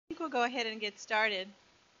we'll go ahead and get started.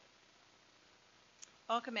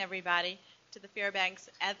 Welcome, everybody, to the Fairbanks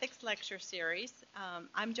Ethics Lecture Series.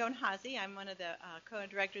 I'm Joan Haase. I'm one of the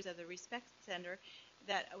co-directors of the Respect Center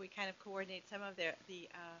that we kind of coordinate some of the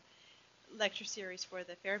lecture series for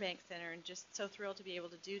the Fairbanks Center, and just so thrilled to be able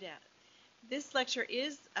to do that. This lecture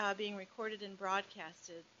is being recorded and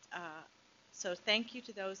broadcasted, so thank you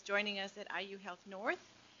to those joining us at IU Health North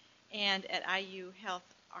and at IU Health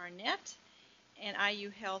Arnett and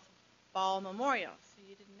IU Health Ball Memorial. So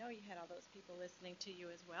you didn't know you had all those people listening to you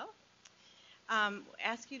as well.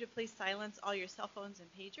 Ask you to please silence all your cell phones and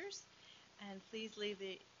pagers, and please leave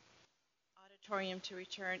the auditorium to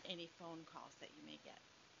return any phone calls that you may get.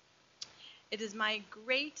 It is my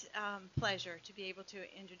great pleasure to be able to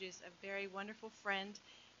introduce a very wonderful friend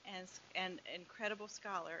and incredible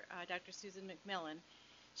scholar, Dr. Susan McMillan.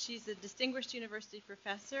 She's a distinguished university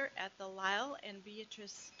professor at the Lyall and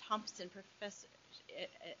Beatrice Thompson Professor.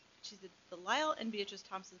 She's the Lyall and Beatrice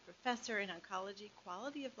Thompson Professor in Oncology,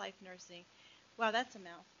 Quality of Life Nursing. Wow, that's a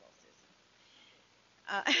mouthful, Susan.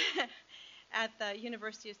 At the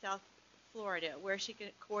University of South Florida, where she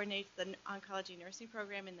coordinates the Oncology Nursing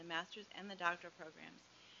Program in the master's and the doctoral programs.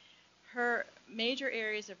 Her major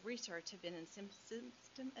areas of research have been in symptom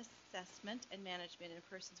assessment and management in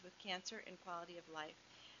persons with cancer and quality of life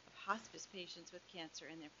of hospice patients with cancer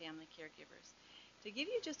and their family caregivers. To give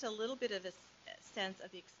you just a little bit of a sense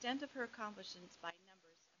of the extent of her accomplishments by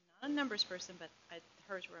numbers, I'm not a numbers person, but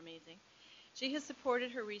hers were amazing. She has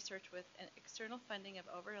supported her research with an external funding of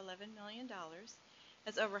over $11 million,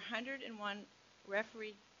 has over 101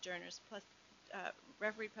 referee journals, plus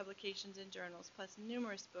referee publications in journals, plus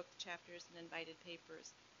numerous book chapters and invited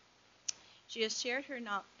papers. She has shared her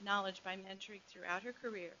knowledge by mentoring throughout her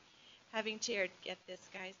career, having chaired, get this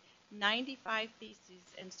guys, 95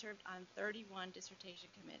 theses and served on 31 dissertation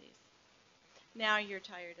committees. Now you're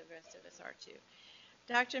tired, the rest of us are too.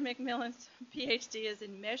 Dr. McMillan's Ph.D. is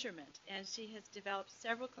in measurement, and she has developed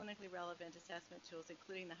several clinically relevant assessment tools,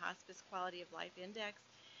 including the Hospice Quality of Life Index,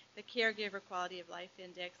 the Caregiver Quality of Life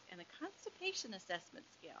Index, and a Constipation Assessment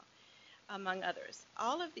Scale, among others.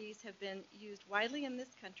 All of these have been used widely in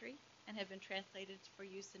this country and have been translated for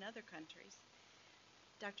use in other countries.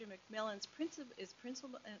 Dr. McMillan is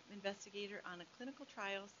principal investigator on a clinical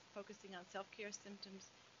trial focusing on self-care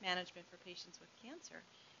symptoms management for patients with cancer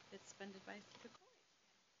that's funded by the Corey.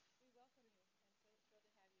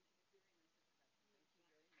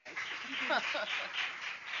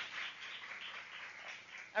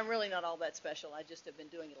 I'm really not all that special. I just have been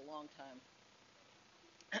doing it a long time.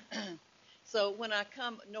 So when I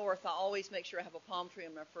come north, I always make sure I have a palm tree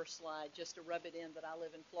on my first slide just to rub it in that I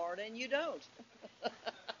live in Florida, and you don't.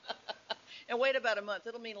 And wait about a month.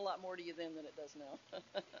 It'll mean a lot more to you then than it does now.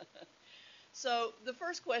 So the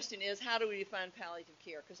first question is, how do we define palliative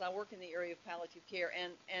care? Because I work in the area of palliative care,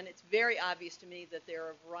 and it's very obvious to me that there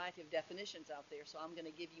are a variety of definitions out there, so I'm going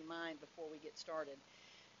to give you mine before we get started.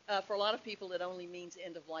 For a lot of people, it only means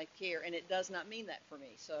end-of-life care, and it does not mean that for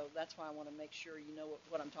me, so that's why I want to make sure you know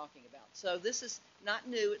what I'm talking about. So this is not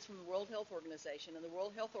new. It's from the World Health Organization, and the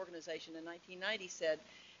World Health Organization in 1990 said,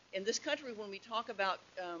 in this country, when we talk about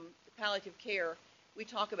palliative care, we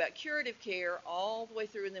talk about curative care all the way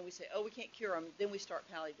through, and then we say, oh, we can't cure them, then we start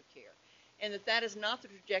palliative care. And that is not the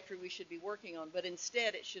trajectory we should be working on, but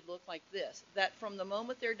instead it should look like this, that from the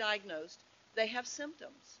moment they're diagnosed, they have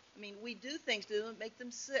symptoms. I mean, we do things to them that make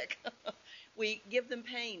them sick. We give them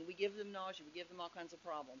pain, we give them nausea, we give them all kinds of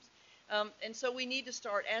problems. And so we need to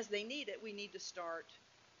start, as they need it, we need to start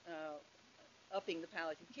upping the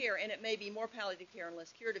palliative care, and it may be more palliative care and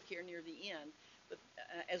less curative care near the end, but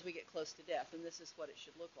as we get close to death, and this is what it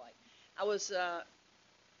should look like. I was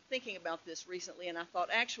thinking about this recently, and I thought,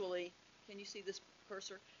 actually, can you see this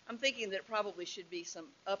cursor? I'm thinking that it probably should be some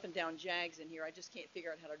up and down jags in here. I just can't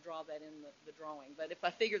figure out how to draw that in the drawing, but if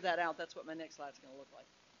I figure that out, that's what my next slide is going to look like.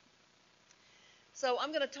 So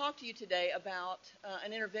I'm going to talk to you today about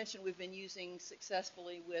an intervention we've been using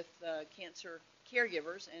successfully with cancer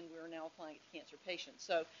caregivers, and we're now applying it to cancer patients.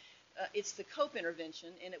 So it's the COPE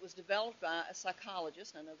intervention, and it was developed by a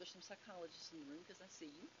psychologist. I know there's some psychologists in the room because I see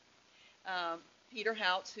you. Peter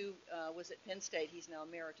Houts, who was at Penn State, he's now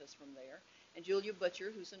emeritus from there, and Julia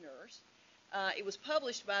Butcher, who's a nurse. It was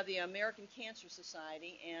published by the American Cancer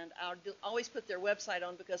Society, and I'll always put their website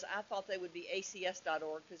on because I thought they would be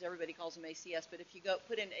acs.org because everybody calls them ACS, but if you go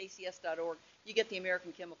put in acs.org, you get the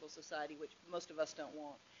American Chemical Society, which most of us don't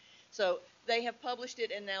want. So they have published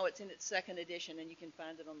it, and now it's in its second edition, and you can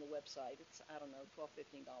find it on the website. It's, I don't know, $12,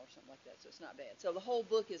 $15, something like that, so it's not bad. So the whole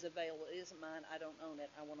book is available. It isn't mine. I don't own it.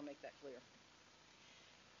 I want to make that clear.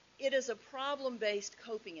 It is a problem-based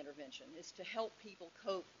coping intervention. It's to help people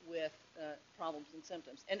cope with problems and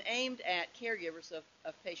symptoms, and aimed at caregivers of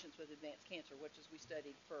patients with advanced cancer, which is we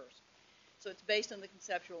studied first. So it's based on the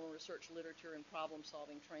conceptual and research literature and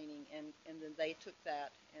problem-solving training, and then they took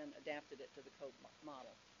that and adapted it to the COPE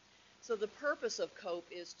model. So the purpose of COPE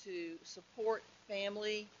is to support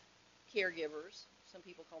family caregivers. Some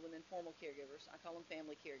people call them informal caregivers. I call them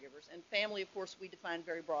family caregivers. And family, of course, we define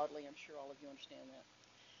very broadly. I'm sure all of you understand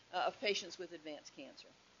that, of patients with advanced cancer.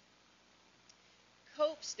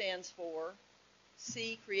 COPE stands for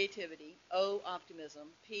C, creativity, O, optimism,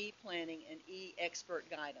 P, planning, and E, expert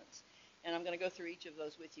guidance. And I'm going to go through each of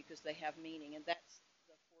those with you because they have meaning, and that's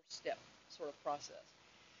the four-step sort of process.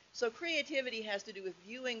 So creativity has to do with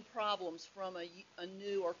viewing problems from a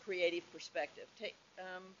new or creative perspective,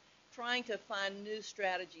 trying to find new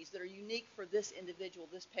strategies that are unique for this individual,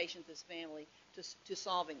 this patient, this family, to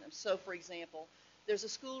solving them. So, for example, there's a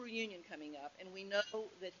school reunion coming up, and we know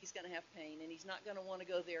that he's going to have pain, and he's not going to want to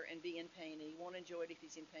go there and be in pain, and he won't enjoy it if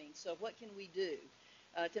he's in pain. So what can we do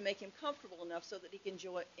to make him comfortable enough so that he can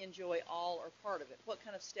enjoy all or part of it? What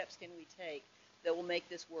kind of steps can we take that will make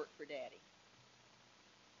this work for Daddy?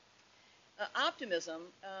 Optimism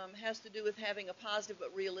has to do with having a positive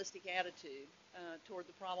but realistic attitude toward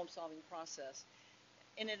the problem-solving process.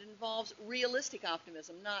 And it involves realistic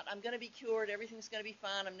optimism, not I'm going to be cured, everything's going to be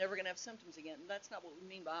fine, I'm never going to have symptoms again. That's not what we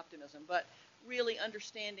mean by optimism, but really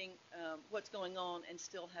understanding what's going on and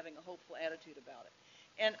still having a hopeful attitude about it.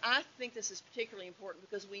 And I think this is particularly important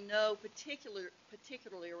because we know,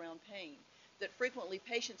 particularly around pain, that frequently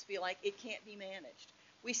patients feel like it can't be managed.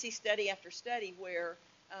 We see study after study where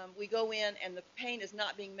we go in and the pain is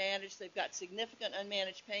not being managed, they've got significant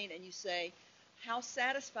unmanaged pain, and you say, how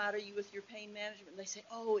satisfied are you with your pain management? And they say,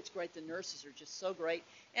 oh, it's great, the nurses are just so great.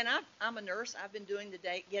 And I'm a nurse, I've been doing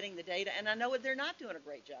getting the data, and I know they're not doing a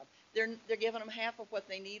great job. They're giving them half of what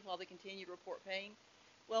they need while they continue to report pain.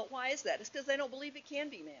 Well, why is that? It's because they don't believe it can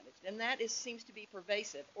be managed, and that seems to be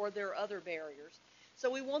pervasive, or there are other barriers. So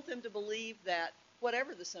we want them to believe that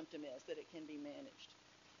whatever the symptom is, that it can be managed.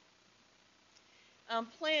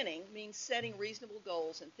 Planning means setting reasonable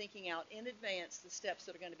goals and thinking out in advance the steps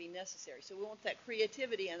that are going to be necessary. So we want that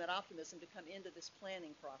creativity and that optimism to come into this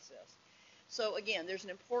planning process. So again, there's an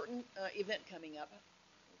important event coming up.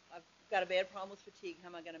 I've got a bad problem with fatigue. How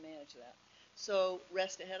am I going to manage that? So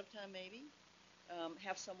rest ahead of time maybe.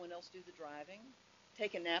 Have someone else do the driving.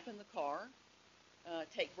 Take a nap in the car.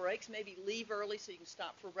 Take breaks. Maybe leave early so you can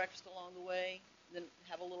stop for breakfast along the way. Then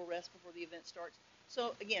have a little rest before the event starts.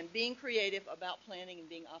 So again, being creative about planning and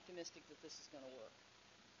being optimistic that this is going to work.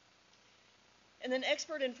 And then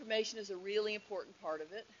expert information is a really important part of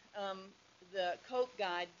it. The COPE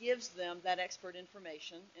guide gives them that expert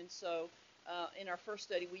information. And so in our first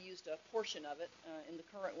study, we used a portion of it. In the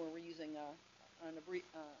current one, we're using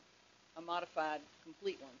a modified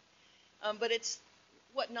complete one. But it's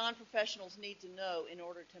what non-professionals need to know in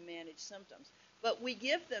order to manage symptoms. But we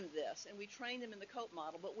give them this, and we train them in the COPE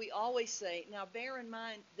model, but we always say, now bear in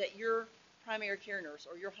mind that your primary care nurse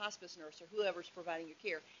or your hospice nurse or whoever's providing your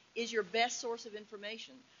care is your best source of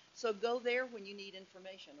information. So go there when you need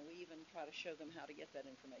information, and we even try to show them how to get that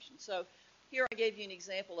information. So here I gave you an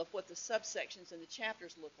example of what the subsections and the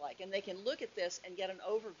chapters look like, and they can look at this and get an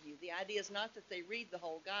overview. The idea is not that they read the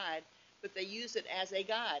whole guide, but they use it as a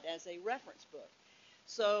guide, as a reference book.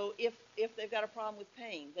 So if they've got a problem with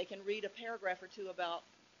pain, they can read a paragraph or two about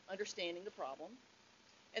understanding the problem.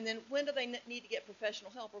 And then when do they need to get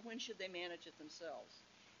professional help, or when should they manage it themselves?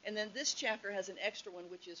 And then this chapter has an extra one,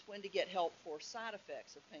 which is when to get help for side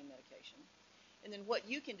effects of pain medication. And then what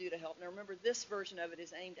you can do to help. Now remember, this version of it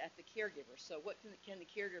is aimed at the caregiver. So what can the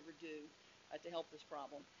caregiver do to help this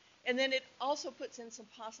problem? And then it also puts in some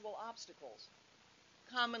possible obstacles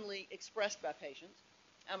commonly expressed by patients.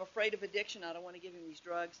 I'm afraid of addiction. I don't want to give him these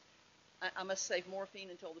drugs. I must save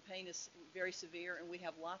morphine until the pain is very severe, and we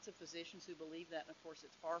have lots of physicians who believe that, and of course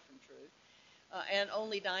it's far from true. And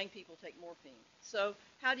only dying people take morphine. So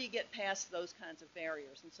how do you get past those kinds of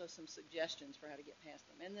barriers? And so some suggestions for how to get past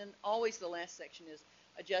them. And then always the last section is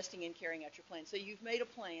adjusting and carrying out your plan. So you've made a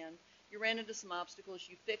plan, you ran into some obstacles,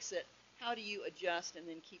 you fix it. How do you adjust and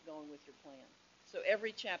then keep going with your plan? So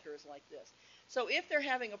every chapter is like this. So if they're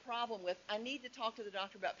having a problem with, I need to talk to the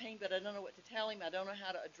doctor about pain, but I don't know what to tell him, I don't know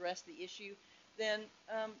how to address the issue, then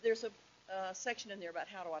there's a section in there about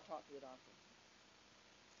how do I talk to the doctor.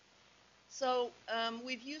 So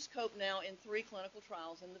we've used COPE now in 3 clinical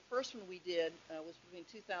trials, and the first one we did was between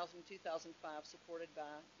 2000 and 2005, supported by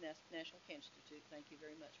National Cancer Institute. Thank you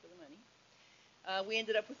very much for the money. We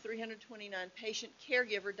ended up with 329 patient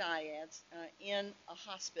caregiver dyads in a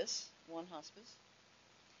hospice, one hospice.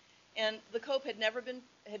 And the COPE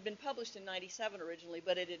had been published in '97 originally,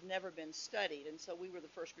 but it had never been studied, and so we were the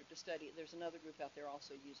first group to study it. There's another group out there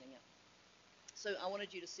also using it. So I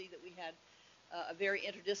wanted you to see that we had a very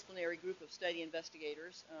interdisciplinary group of study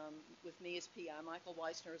investigators. With me as PI, Michael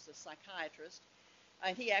Weissner is a psychiatrist,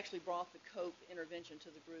 and he actually brought the COPE intervention to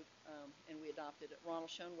the group, and we adopted it. Ronald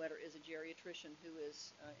Schoenwetter is a geriatrician who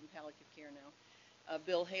is in palliative care now.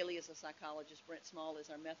 Bill Haley is a psychologist. Brent Small is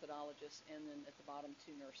our methodologist, and then at the bottom,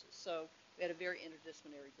 2 nurses. So we had a very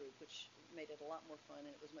interdisciplinary group, which made it a lot more fun, and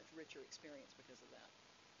it was a much richer experience because of that.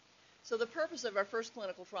 So the purpose of our first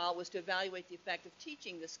clinical trial was to evaluate the effect of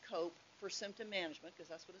teaching this COPE for symptom management, because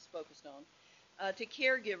that's what it's focused on, to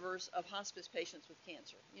caregivers of hospice patients with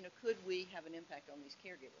cancer. You know, could we have an impact on these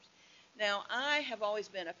caregivers? Now, I have always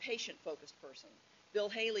been a patient-focused person. Bill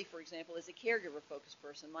Haley, for example, is a caregiver-focused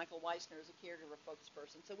person. Michael Weissner is a caregiver-focused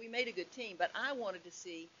person. So we made a good team, but I wanted to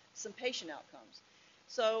see some patient outcomes.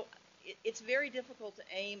 So it's very difficult to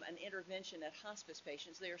aim an intervention at hospice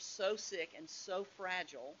patients. They are so sick and so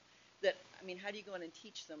fragile that, I mean, how do you go in and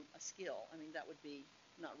teach them a skill? I mean, that would be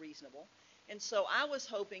not reasonable. And so I was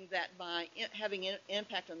hoping that by having an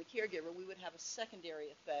impact on the caregiver, we would have a secondary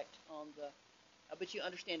effect on the, but you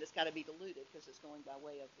understand it's got to be diluted because it's going by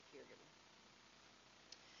way of the caregiver.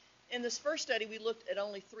 In this first study, we looked at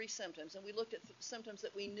only 3 symptoms, and we looked at symptoms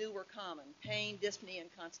that we knew were common: pain, dyspnea, and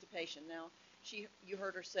constipation. Now, you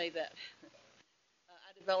heard her say that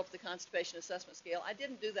I developed the Constipation Assessment Scale. I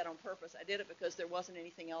didn't do that on purpose. I did it because there wasn't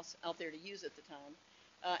anything else out there to use at the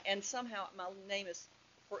time. And somehow my name is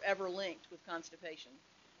forever linked with constipation.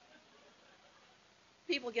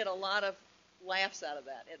 People get a lot of laughs out of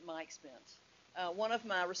that at my expense. One of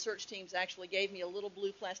my research teams actually gave me a little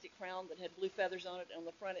blue plastic crown that had blue feathers on it. On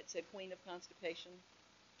the front it said Queen of Constipation.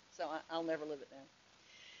 So I'll never live it down.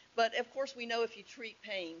 But of course we know if you treat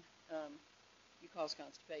pain, you cause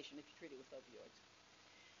constipation if you treat it with opioids.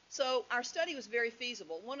 So our study was very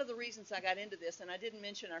feasible. One of the reasons I got into this, and I didn't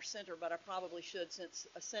mention our center, but I probably should since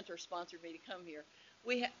a center sponsored me to come here.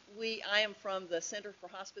 I am from the Center for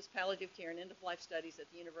Hospice, Palliative Care, and End-of-Life Studies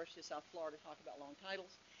at the University of South Florida. Talk about long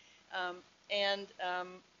titles.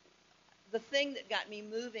 The thing that got me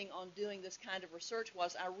moving on doing this kind of research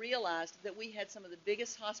was I realized that we had some of the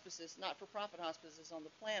biggest hospices, not-for-profit hospices on the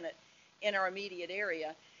planet, in our immediate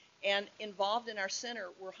area. And involved in our center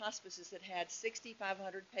were hospices that had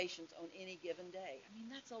 6,500 patients on any given day. I mean,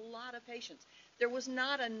 that's a lot of patients. There was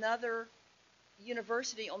not another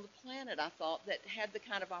university on the planet, I thought, that had the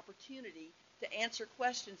kind of opportunity to answer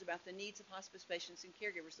questions about the needs of hospice patients and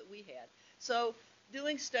caregivers that we had. So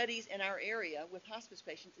doing studies in our area with hospice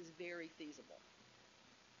patients is very feasible.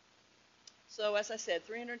 So as I said,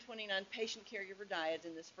 329 patient caregiver dyads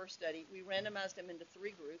in this first study. We randomized them into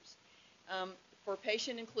 3 groups. For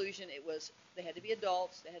patient inclusion, they had to be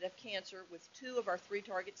adults, they had to have cancer with 2 of our 3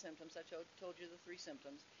 target symptoms. I told you the 3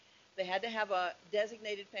 symptoms. They had to have a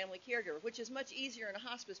designated family caregiver, which is much easier in a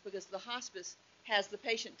hospice because the hospice has the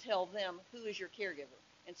patient tell them who is your caregiver.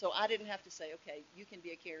 And so I didn't have to say, okay, you can be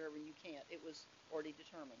a caregiver and you can't. It was already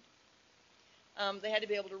determined. They had to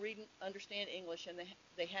be able to read and understand English, and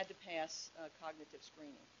they had to pass cognitive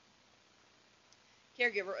screening.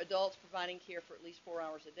 Caregiver, adults providing care for at least 4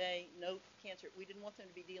 hours a day, no cancer. We didn't want them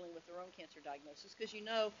to be dealing with their own cancer diagnosis because, you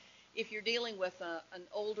know, if you're dealing with an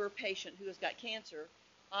older patient who has got cancer,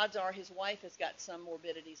 odds are his wife has got some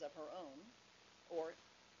morbidities of her own, or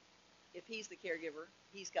if he's the caregiver,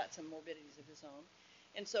 he's got some morbidities of his own.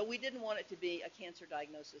 And so we didn't want it to be a cancer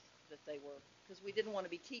diagnosis that they were, because we didn't want to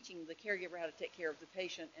be teaching the caregiver how to take care of the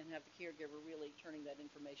patient and have the caregiver really turning that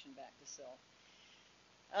information back to self.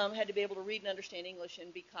 Had to be able to read and understand English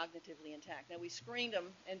and be cognitively intact. Now we screened them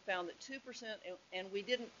and found that 2%, and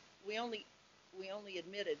we only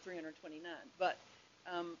admitted 329, but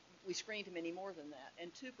we screened many more than that.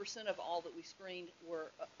 And 2% of all that we screened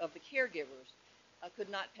were of the caregivers could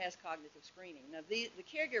not pass cognitive screening. Now the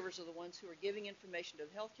caregivers are the ones who are giving information to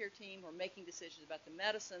the healthcare team or making decisions about the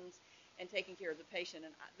medicines and taking care of the patient.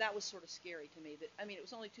 And that was sort of scary to me. That, I mean, it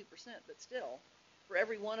was only 2%, but still, for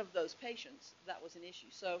every one of those patients, that was an issue.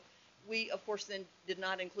 So we, of course, then did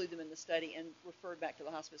not include them in the study and referred back to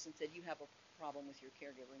the hospice and said, you have a problem with your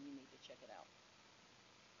caregiver and you need to check it out.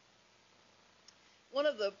 One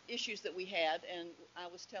of the issues that we had, and I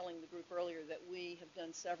was telling the group earlier that we have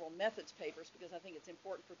done several methods papers because I think it's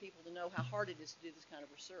important for people to know how hard it is to do this kind of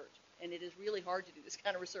research. And it is really hard to do this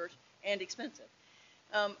kind of research and expensive.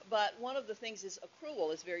 But one of the things is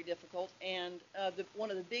accrual is very difficult, and one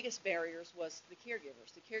of the biggest barriers was the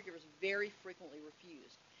caregivers. The caregivers very frequently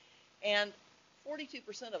refused. And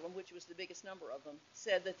 42% of them, which was the biggest number of them,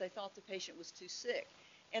 said that they thought the patient was too sick.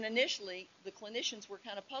 And initially, the clinicians were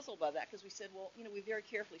kind of puzzled by that because we said, well, we very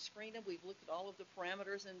carefully screened them. We've looked at all of the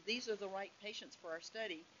parameters, and these are the right patients for our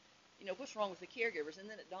study. What's wrong with the caregivers? And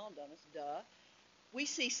then it dawned on us, duh, we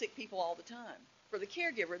see sick people all the time. For the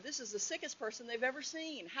caregiver, this is the sickest person they've ever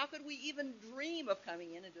seen. How could we even dream of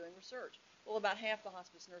coming in and doing research? Well, about half the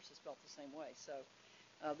hospice nurses felt the same way, so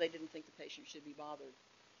they didn't think the patient should be bothered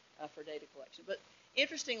for data collection. But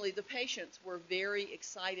interestingly, the patients were very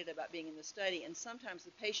excited about being in the study, and sometimes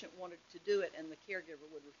the patient wanted to do it and the caregiver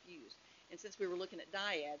would refuse. And since we were looking at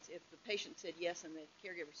dyads, if the patient said yes and the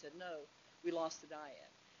caregiver said no, we lost the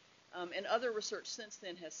dyad. And other research since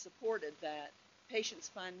then has supported that patients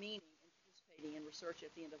find meaning in participating in research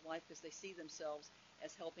at the end of life because they see themselves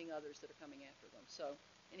as helping others that are coming after them. So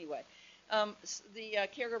anyway, the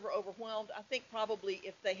caregiver overwhelmed, I think probably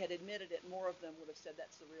if they had admitted it, more of them would have said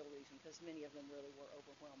that's the real reason, because many of them really were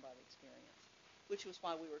overwhelmed by the experience, which was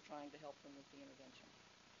why we were trying to help them with the intervention.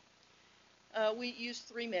 We used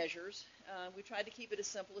 3 measures. We tried to keep it as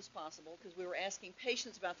simple as possible because we were asking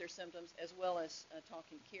patients about their symptoms as well as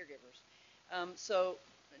talking to caregivers. So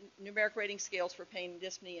numeric rating scales for pain and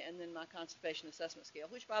dyspnea, and then my Constipation Assessment Scale,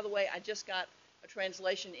 which, by the way, I just got a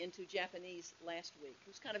translation into Japanese last week. It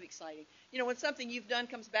was kind of exciting. When something you've done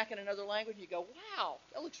comes back in another language, you go, wow,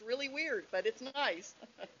 that looks really weird, but it's nice.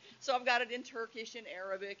 So I've got it in Turkish and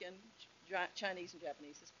Arabic and Chinese and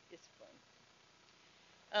Japanese. It's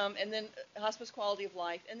fun. And then hospice quality of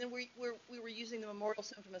life. And then we were using the Memorial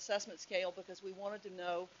Symptom Assessment Scale because we wanted to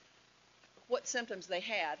know what symptoms they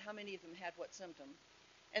had, how many of them had what symptom.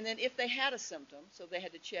 And then if they had a symptom, so they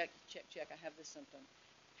had to check, I have this symptom.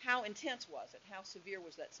 How intense was it? How severe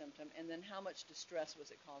was that symptom? And then how much distress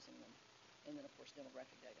was it causing them? And then, of course,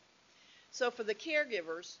 demographic data. So for the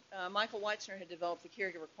caregivers, Michael Weitzner had developed the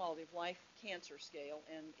Caregiver Quality of Life Cancer Scale,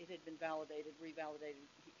 and it had been validated, revalidated.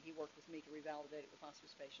 He worked with me to revalidate it with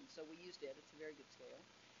hospice patients, so we used it. It's a very good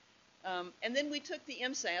scale. And then we took the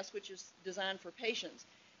MSAS, which is designed for patients,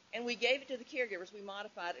 and we gave it to the caregivers. We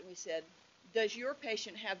modified it, and we said, does your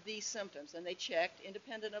patient have these symptoms? And they checked,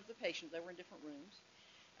 independent of the patient. They were in different rooms.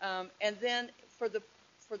 And then for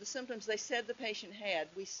the symptoms they said the patient had,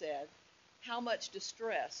 we said, how much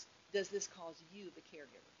distress does this cause you, the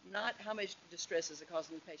caregiver? Not how much distress is it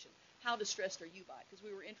causing the patient. How distressed are you by it? Because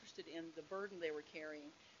we were interested in the burden they were carrying,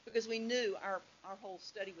 because we knew our whole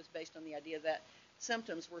study was based on the idea that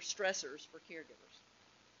symptoms were stressors for caregivers.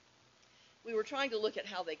 We were trying to look at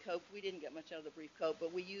how they coped. We didn't get much out of the brief cope,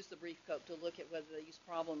 but we used the brief cope to look at whether they used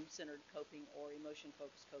problem-centered coping or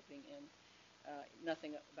emotion-focused coping, and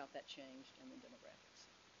nothing about that changed in the demographics.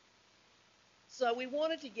 So we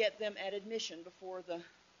wanted to get them at admission before the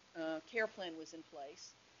care plan was in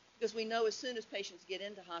place, because we know as soon as patients get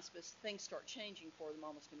into hospice, things start changing for them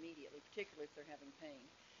almost immediately, particularly if they're having pain.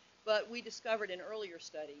 But we discovered in earlier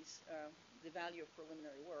studies, the value of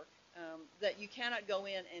preliminary work, that you cannot go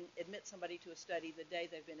in and admit somebody to a study the day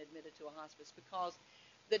they've been admitted to a hospice, because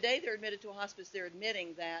the day they're admitted to a hospice, they're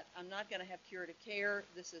admitting that I'm not going to have curative care.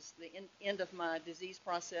 This is the end of my disease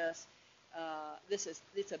process.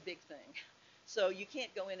 It's a big thing. So you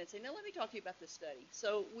can't go in and say, now let me talk to you about this study.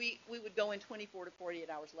 So we would go in 24 to 48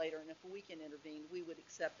 hours later, and if we can intervene, we would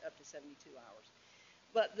accept up to 72 hours.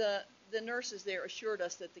 But the nurses there assured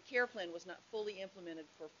us that the care plan was not fully implemented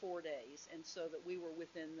for 4 days, and so that we were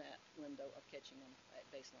within that window of catching them at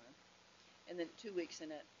baseline. And then 2 weeks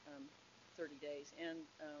and at 30 days. And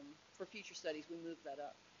for future studies, we moved that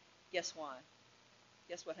up. Guess why?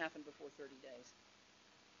 Guess what happened before 30 days?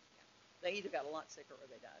 Yeah. They either got a lot sicker or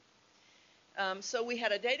they died. So we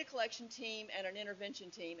had a data collection team and an intervention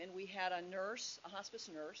team, and we had a nurse, a hospice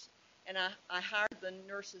nurse, and I hired the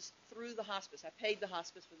nurses through the hospice. I paid the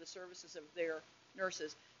hospice for the services of their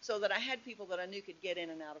nurses so that I had people that I knew could get in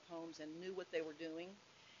and out of homes and knew what they were doing.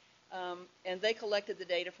 And they collected the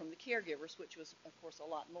data from the caregivers, which was, of course, a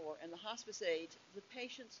lot more. And the hospice aides, the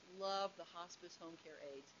patients love the hospice home care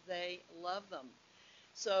aides. They love them.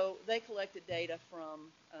 So they collected data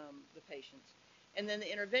from the patients. And then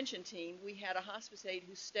the intervention team, we had a hospice aide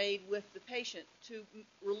who stayed with the patient to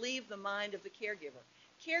relieve the mind of the caregiver.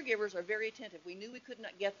 Caregivers are very attentive. We knew we could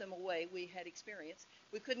not get them away. We had experience.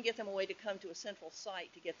 We couldn't get them away to come to a central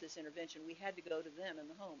site to get this intervention. We had to go to them in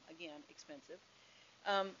the home. Again, expensive.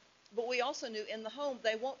 But we also knew in the home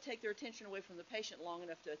they won't take their attention away from the patient long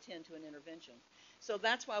enough to attend to an intervention. So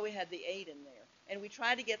that's why we had the aide in there. And we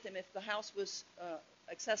tried to get them, if the house was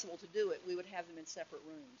accessible to do it, we would have them in separate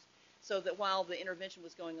rooms, so that while the intervention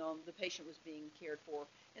was going on, the patient was being cared for.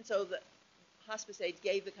 And so the hospice aides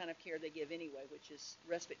gave the kind of care they give anyway, which is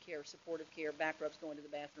respite care, supportive care, back rubs, going to the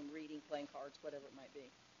bathroom, reading, playing cards, whatever it might be.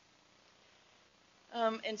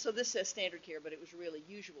 And so this says standard care, but it was really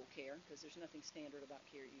usual care because there's nothing standard about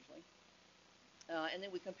care usually. And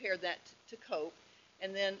then we compared that to COPE.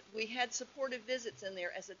 And then we had supportive visits in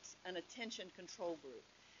there as an attention control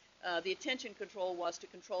group. The attention control was to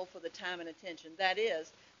control for the time and attention. That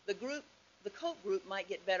is, the COPE group might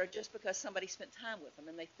get better just because somebody spent time with them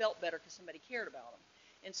and they felt better because somebody cared about them.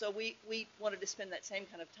 And so we wanted to spend that same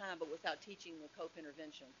kind of time, but without teaching the COPE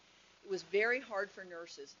intervention. It was very hard for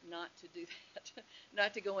nurses not to do that,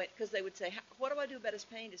 not to go in, because they would say, what do I do about his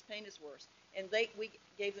pain? His pain is worse. And we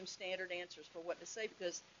gave them standard answers for what to say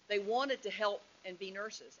because they wanted to help and be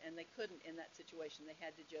nurses, and they couldn't in that situation. They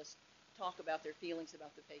had to just talk about their feelings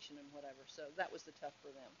about the patient and whatever. So that was the tough for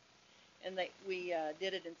them. And we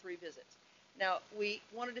did it in 3 visits. Now, we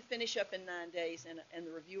wanted to finish up in 9 days, and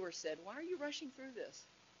the reviewer said, why are you rushing through this?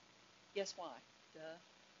 Guess why? Duh.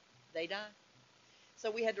 They die. So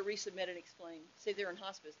we had to resubmit and explain. Say they're in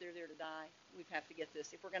hospice, they're there to die. We have to get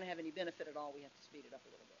this. If we're going to have any benefit at all, we have to speed it up a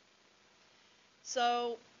little bit.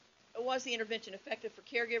 So was the intervention effective for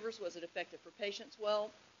caregivers? Was it effective for patients? Well,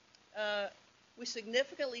 we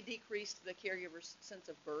significantly decreased the caregiver's sense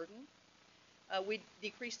of burden. We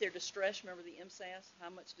decreased their distress. Remember the MSAS? How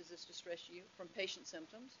much does this distress you? From patient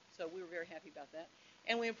symptoms. So we were very happy about that.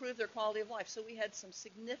 And we improved their quality of life. So we had some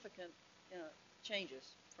significant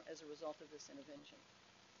changes as a result of this intervention.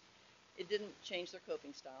 It didn't change their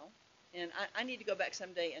coping style. And I need to go back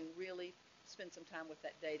someday and really spend some time with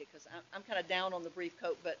that data because I'm kind of down on the brief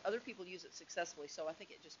COPE, but other people use it successfully, so I think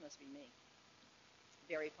it just must be me.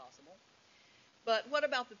 Very possible. But what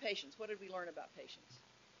about the patients? What did we learn about patients?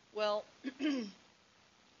 Well,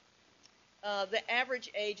 the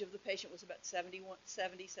average age of the patient was about 70,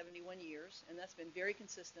 71 years, and that's been very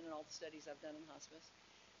consistent in all the studies I've done in hospice.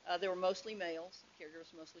 They were mostly males,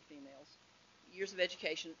 caregivers mostly females. Years of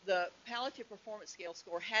education. The Palliative Performance Scale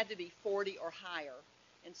score had to be 40 or higher,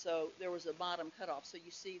 and so there was a bottom cutoff. So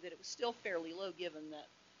you see that it was still fairly low given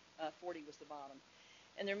that 40 was the bottom.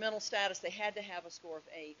 And their mental status, they had to have a score of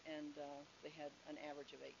 8, and they had an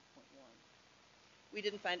average of 8.1. We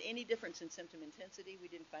didn't find any difference in symptom intensity. We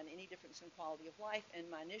didn't find any difference in quality of life, and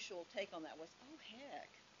my initial take on that was, oh, heck,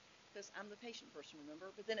 because I'm the patient person, remember?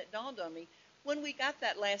 But then it dawned on me, when we got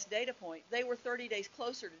that last data point, they were 30 days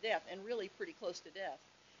closer to death, and really pretty close to death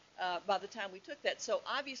by the time we took that. So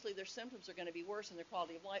obviously their symptoms are going to be worse, and their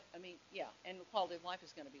quality of life, and the quality of life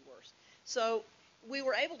is going to be worse. So we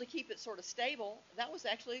were able to keep it sort of stable. That was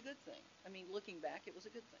actually a good thing. I mean, looking back, it was a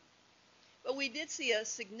good thing. But we did see a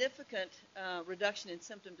significant reduction in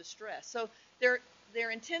symptom distress. So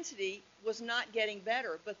their intensity was not getting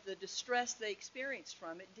better, but the distress they experienced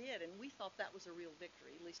from it did, and we thought that was a real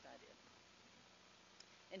victory. At least I did.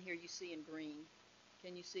 And here you see in green.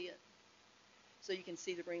 Can you see it? So you can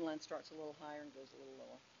see the green line starts a little higher and goes a little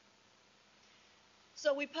lower.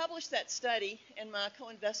 So we published that study, and my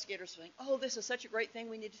co-investigators were saying, oh, this is such a great thing.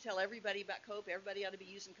 We need to tell everybody about COPE. Everybody ought to be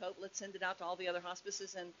using COPE. Let's send it out to all the other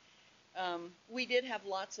hospices. And we did have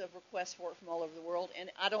lots of requests for it from all over the world, and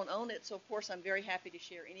I don't own it, so of course I'm very happy to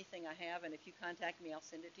share anything I have, and if you contact me, I'll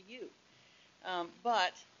send it to you.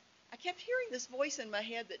 But I kept hearing this voice in my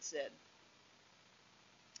head that said,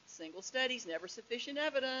 single studies, never sufficient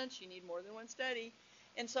evidence, you need more than one study.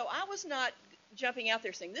 And so I was not jumping out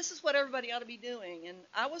there saying, this is what everybody ought to be doing, and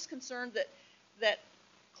I was concerned that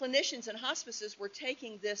clinicians and hospices were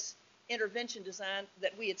taking this intervention design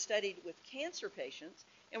that we had studied with cancer patients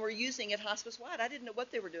and we're using it hospice-wide. I didn't know what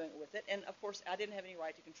they were doing with it, and of course I didn't have any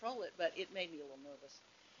right to control it, but it made me a little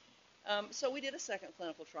nervous. So we did a second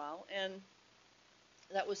clinical trial, and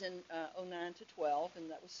that was in 09 to 12,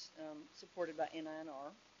 and that was supported by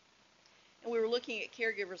NINR. And we were looking at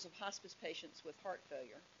caregivers of hospice patients with heart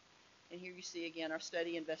failure. And here you see again our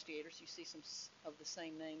study investigators. You see some of the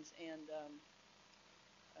same names, and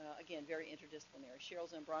again, very interdisciplinary. Cheryl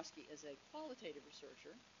Zambrowski is a qualitative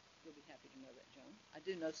researcher. You'll be happy to know that, Joan. I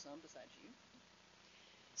do know some besides you.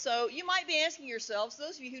 So you might be asking yourselves,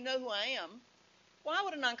 those of you who know who I am, why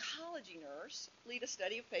would an oncology nurse lead a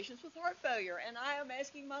study of patients with heart failure? And I am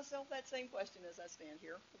asking myself that same question as I stand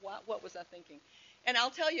here. What was I thinking? And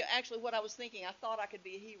I'll tell you actually what I was thinking. I thought I could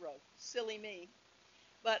be a hero. Silly me.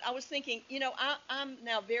 But I was thinking, you know, I'm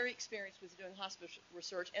now very experienced with doing hospice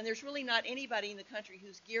research, and there's really not anybody in the country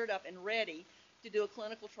who's geared up and ready to do a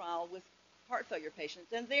clinical trial with heart failure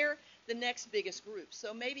patients, and they're the next biggest group.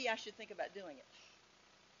 So maybe I should think about doing it.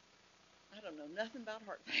 I don't know nothing about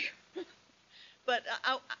heart failure. But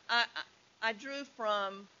I drew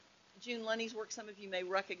from June Lunny's work. Some of you may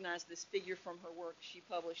recognize this figure from her work she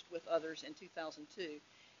published with others in 2002.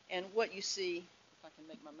 And what you see, if I can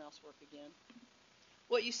make my mouse work again,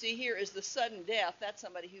 What you see here is the sudden death. That's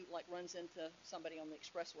somebody who like runs into somebody on the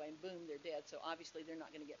expressway and boom, they're dead. So obviously they're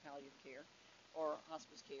not going to get palliative care or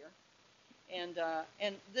hospice care. And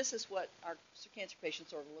this is what our cancer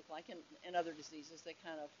patients sort of look like, and other diseases. They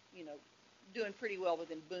kind of, doing pretty well, but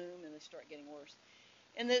then boom, and they start getting worse.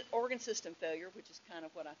 And the organ system failure, which is kind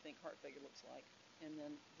of what I think heart failure looks like, and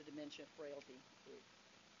then the dementia frailty group.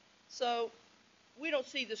 So we don't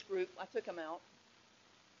see this group. I took them out.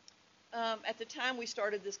 At the time we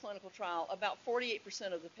started this clinical trial, about 48%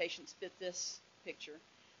 of the patients fit this picture.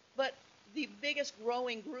 But the biggest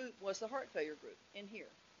growing group was the heart failure group in here.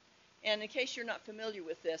 And in case you're not familiar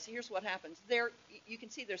with this, here's what happens. There, you can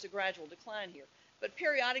see there's a gradual decline here. But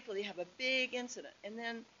periodically they have a big incident, and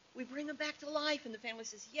then we bring them back to life, and the family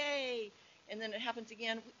says, yay, and then it happens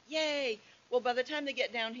again, yay. Well, by the time they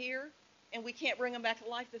get down here and we can't bring them back to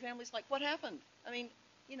life, the family's like, what happened? I mean,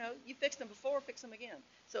 you fixed them before, fix them again.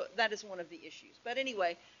 So that is one of the issues. But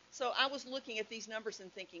anyway, so I was looking at these numbers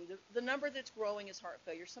and thinking, the number that's growing is heart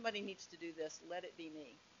failure. Somebody needs to do this. Let it be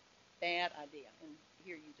me. Bad idea. And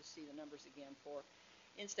here you just see the numbers again for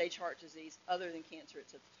end-stage heart disease. Other than cancer,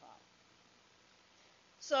 it's at the top.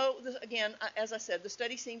 So again, as I said, the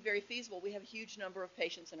study seemed very feasible. We have a huge number of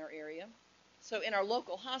patients in our area. So in our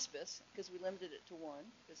local hospice, because we limited it to one,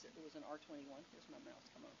 because it was an R21. Here's my mouse,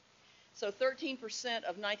 come on. So 13%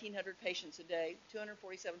 of 1,900 patients a day,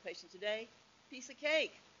 247 patients a day, piece of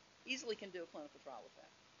cake. Easily can do a clinical trial with that.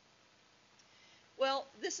 Well,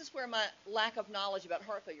 this is where my lack of knowledge about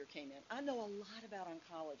heart failure came in. I know a lot about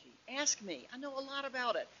oncology. Ask me. I know a lot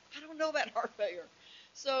about it. I don't know about heart failure.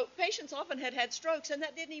 So patients often had strokes, and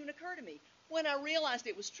that didn't even occur to me. When I realized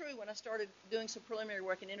it was true, when I started doing some preliminary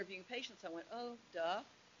work and interviewing patients, I went, oh, duh.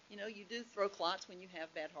 You do throw clots when you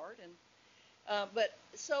have bad heart. But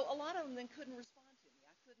so a lot of them then couldn't respond to me.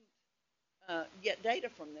 I couldn't get data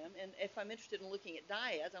from them. And if I'm interested in looking at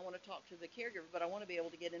dyads, I want to talk to the caregiver, but I want to be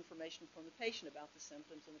able to get information from the patient about the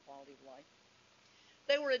symptoms and the quality of life.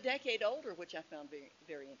 They were a decade older, which I found very,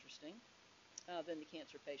 very interesting, than the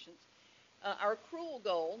cancer patients. Our accrual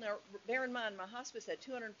goal, now bear in mind my hospice had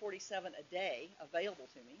 247 a day available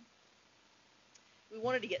to me. We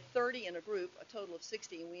wanted to get 30 in a group, a total of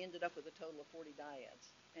 60, and we ended up with a total of 40 dyads,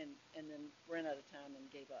 and then ran out of time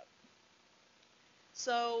and gave up.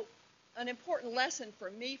 So an important lesson for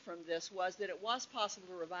me from this was that it was possible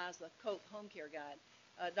to revise the COPE home care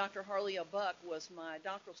guide. Dr. Lyall was my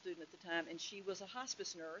doctoral student at the time, and she was a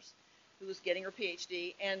hospice nurse who was getting her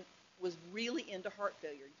Ph.D. and was really into heart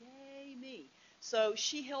failure. Yay me. So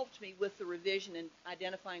she helped me with the revision and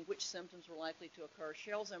identifying which symptoms were likely to occur.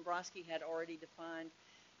 Cheryl Zambrowski had already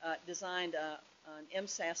designed an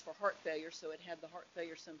MSAS for heart failure, so it had the heart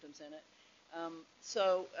failure symptoms in it.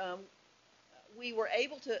 We were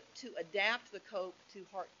able to adapt the COPE to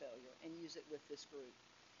heart failure and use it with this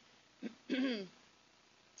group.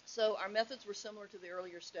 So our methods were similar to the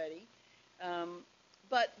earlier study.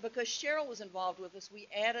 But because Cheryl was involved with us, we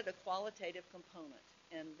added a qualitative component,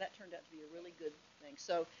 and that turned out to be a really good thing.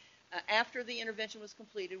 So after the intervention was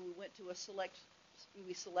completed, we went to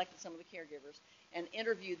we selected some of the caregivers and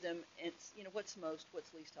interviewed them, and what's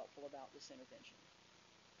least helpful about this intervention.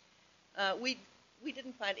 We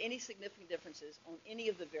didn't find any significant differences on any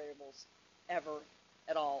of the variables ever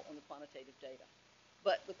at all on the quantitative data.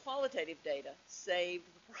 But the qualitative data saved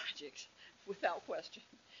the project without question,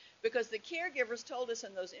 because the caregivers told us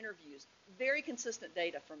in those interviews, very consistent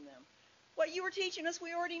data from them. What you were teaching us,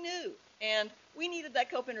 we already knew, and we needed that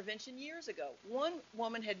COPE intervention years ago. One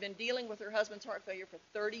woman had been dealing with her husband's heart failure for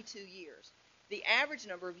 32 years. The average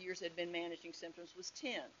number of years had been managing symptoms was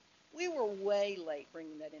 10. We were way late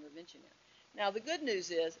bringing that intervention in. Now, the good news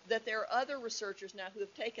is that there are other researchers now who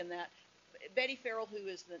have taken that. Betty Farrell, who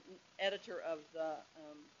is the editor of the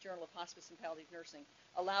Journal of Hospice and Palliative Nursing,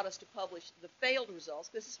 allowed us to publish the failed results,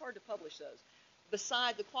 because it's hard to publish those,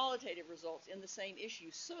 beside the qualitative results in the same issue,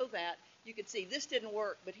 so that you could see this didn't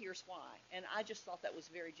work, but here's why. And I just thought that was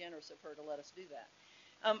very generous of her to let us do that.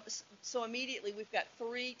 So immediately we've got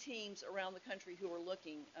 3 teams around the country who are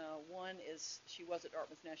looking. One she was at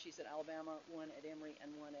Dartmouth, now she's at Alabama, one at Emory,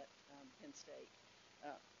 and one at Penn State,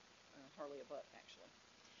 Lyall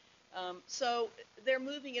actually. So they're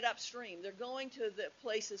moving it upstream. They're going to the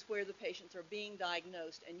places where the patients are being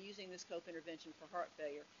diagnosed and using this COPE intervention for heart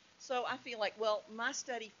failure. So I feel like, well, my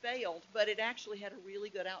study failed, but it actually had a really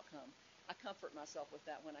good outcome. I comfort myself with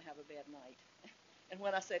that when I have a bad night. And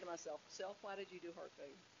when I say to myself, self, why did you do heart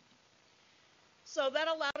failure? So that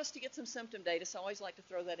allowed us to get some symptom data, so I always like to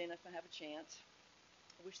throw that in if I have a chance.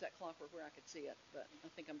 I wish that clock were where I could see it, but I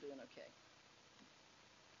think I'm doing okay.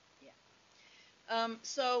 Yeah.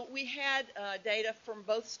 So we had data from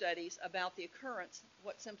both studies about the occurrence,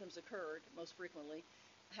 what symptoms occurred most frequently,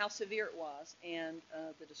 how severe it was, and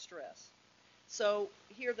the distress. So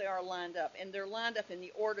here they are lined up, and they're lined up in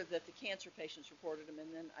the order that the cancer patients reported them, and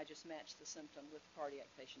then I just matched the symptom with the cardiac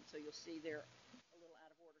patient. So you'll see they're a little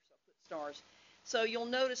out of order, so I'll put stars. So you'll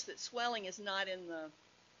notice that swelling is not in the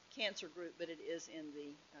cancer group, but it is in the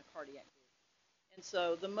cardiac group. And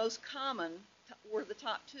so the most common were the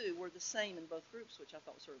top two were the same in both groups, which I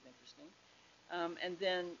thought was sort of interesting. And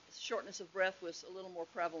then shortness of breath was a little more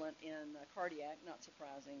prevalent in cardiac, not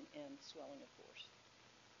surprising, and swelling, of course.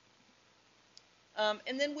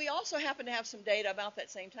 And then we also happen to have some data about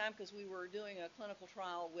that same time because we were doing a clinical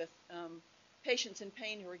trial with patients in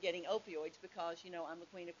pain who were getting opioids because, you know, I'm the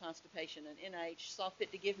queen of constipation, and NIH saw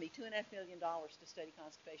fit to give me $2.5 million to study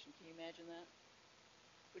constipation. Can you imagine that?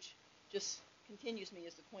 Which just continues me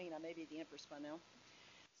as the queen. I may be the empress by now.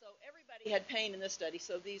 So everybody had pain in this study,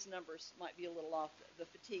 so these numbers might be a little off. The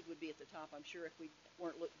fatigue would be at the top, I'm sure, if we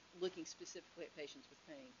weren't looking specifically at patients with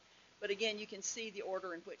pain. But again, you can see the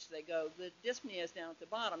order in which they go. The dyspnea is down at the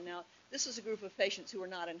bottom. Now, this is a group of patients who were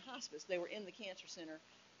not in hospice. They were in the cancer center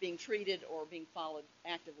being treated or being followed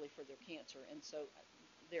actively for their cancer. And so,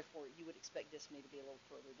 therefore, you would expect dyspnea to be a little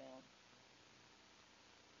further down.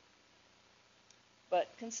 But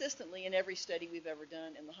consistently in every study we've ever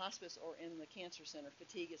done in the hospice or in the cancer center,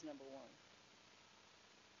 fatigue is number one.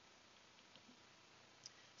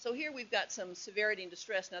 So here we've got some severity and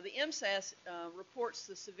distress. Now the MSAS reports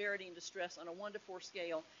the severity and distress on a 1 to 4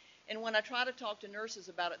 scale. And when I try to talk to nurses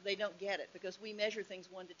about it, they don't get it because we measure things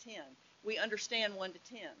 1 to 10. We understand 1 to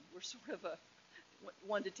 10. We're sort of a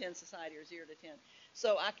 1 to 10 society or 0 to 10.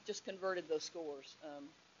 So I just converted those scores.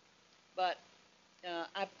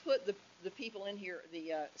 I put the people in here,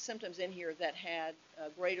 the symptoms in here that had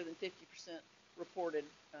greater than 50% reported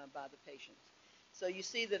by the patient. So you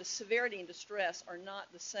see that a severity and distress are not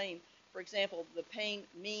the same. For example, the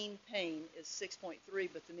mean pain is 6.3,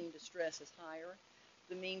 but the mean distress is higher.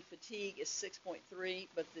 The mean fatigue is 6.3,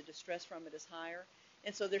 but the distress from it is higher.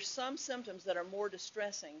 And so there's some symptoms that are more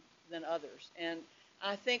distressing than others. And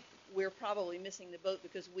I think we're probably missing the boat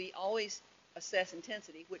because we always assess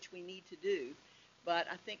intensity, which we need to do. But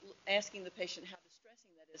I think asking the patient how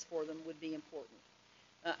distressing that is for them would be important.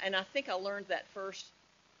 And I think I learned that first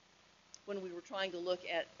when we were trying to look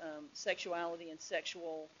at sexuality and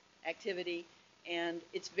sexual activity. And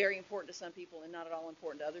it's very important to some people and not at all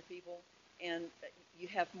important to other people. And you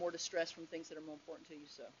have more distress from things that are more important to you.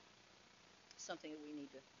 So something that we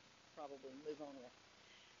need to probably move on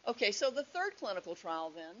with. Okay, so the third clinical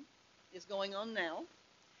trial then is going on now.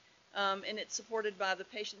 And it's supported by the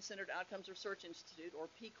Patient-Centered Outcomes Research Institute, or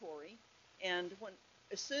PCORI. And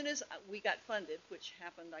as soon as we got funded, which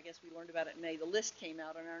happened, I guess we learned about it in May, the list came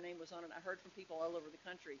out and our name was on it. I heard from people all over the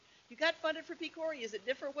country. You got funded for PCORI? Is it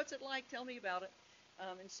different? What's it like? Tell me about it.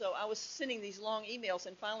 And so I was sending these long emails,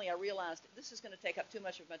 and finally I realized this is going to take up too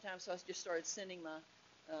much of my time, so I just started sending my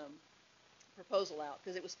proposal out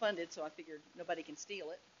because it was funded, so I figured nobody can steal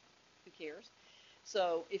it. Who cares?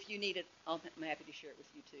 So if you need it, I'm happy to share it with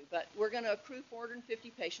you too. But we're going to accrue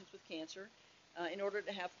 450 patients with cancer in order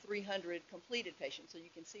to have 300 completed patients. So you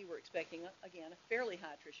can see we're expecting, again, a fairly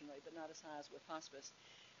high attrition rate, but not as high as with hospice.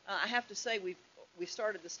 I have to say we've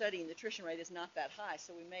started the study and the attrition rate is not that high,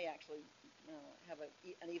 so we may actually have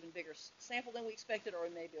an even bigger sample than we expected, or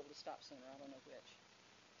we may be able to stop sooner. I don't know which.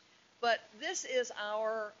 But this is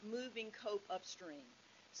our moving cope upstream.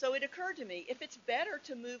 So it occurred to me, if it's better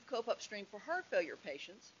to move cope upstream for heart failure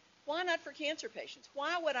patients, why not for cancer patients?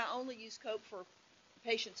 Why would I only use cope for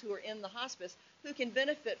patients who are in the hospice who can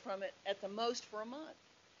benefit from it at the most for a month?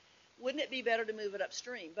 Wouldn't it be better to move it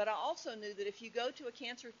upstream? But I also knew that if you go to a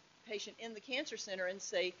cancer patient in the cancer center and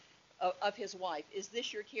say of his wife, is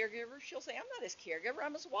this your caregiver? She'll say, I'm not his caregiver,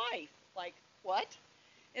 I'm his wife. Like, what?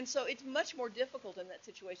 And so it's much more difficult in that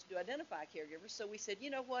situation to identify caregivers. So we said, you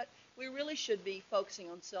know what, we really should be focusing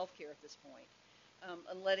on self-care at this point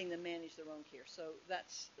and letting them manage their own care. So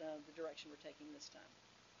that's the direction we're taking this time.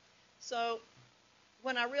 So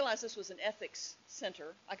when I realized this was an ethics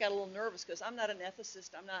center, I got a little nervous because I'm not an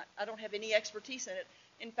ethicist. I don't have any expertise in it.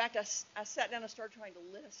 In fact, I sat down and started trying to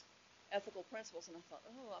list ethical principles, and I thought,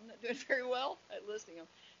 oh, I'm not doing very well at listing them.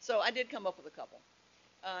 So I did come up with a couple.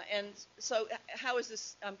 And so how is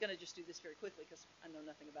this? I'm going to just do this very quickly because I know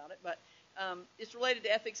nothing about it. But it's related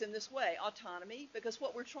to ethics in this way. Autonomy, because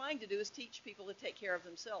what we're trying to do is teach people to take care of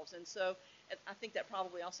themselves. And so I think that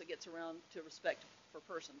probably also gets around to respect for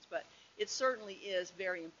persons. But it certainly is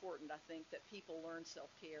very important, I think, that people learn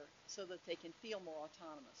self-care so that they can feel more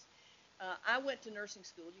autonomous. I went to nursing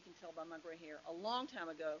school, you can tell by my gray hair, a long time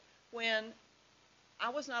ago when I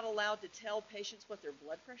was not allowed to tell patients what their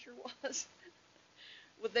blood pressure was.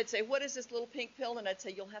 They'd say, what is this little pink pill? And I'd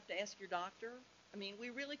say, you'll have to ask your doctor. I mean, we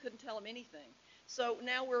really couldn't tell them anything. So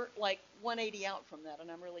now we're like 180 out from that,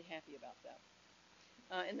 and I'm really happy about that.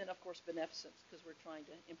 And then, of course, beneficence, because we're trying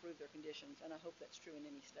to improve their conditions, and I hope that's true in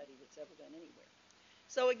any study that's ever done anywhere.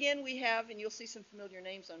 So again, we have, and you'll see some familiar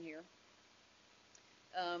names on here,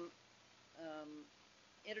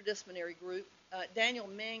 interdisciplinary group. Daniel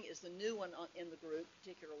Meng is the new one in the group,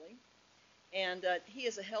 particularly, and he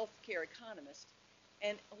is a healthcare economist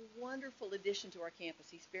and a wonderful addition to our campus.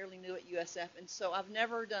 He's fairly new at USF, and so I've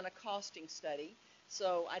never done a costing study,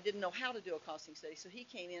 so I didn't know how to do a costing study, so he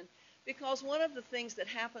came in, because one of the things that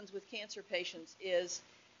happens with cancer patients is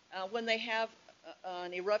when they have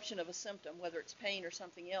an eruption of a symptom, whether it's pain or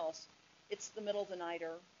something else, it's the middle of the night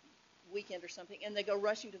or weekend or something, and they go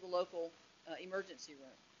rushing to the local emergency room,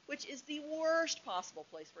 which is the worst possible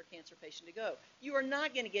place for a cancer patient to go. You are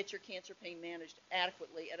not going to get your cancer pain managed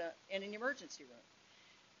adequately in an emergency room.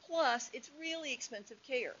 Plus, it's really expensive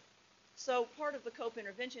care. So part of the COPE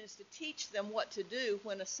intervention is to teach them what to do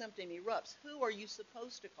when a symptom erupts. Who are you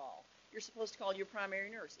supposed to call? You're supposed to call your primary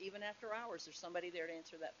nurse. Even after hours, there's somebody there to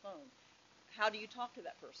answer that phone. How do you talk to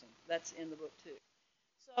that person? That's in the book, too.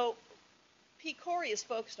 So PCORI is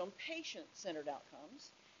focused on patient-centered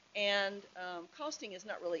outcomes, and costing is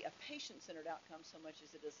not really a patient-centered outcome so much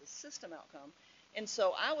as it is a system outcome. And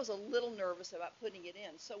so I was a little nervous about putting it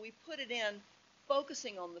in. So we put it in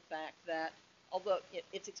focusing on the fact that, although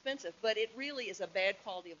it's expensive, but it really is a bad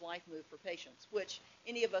quality of life move for patients, which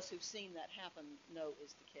any of us who've seen that happen know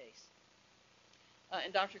is the case.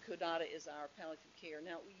 And Dr. Kodada is our palliative care.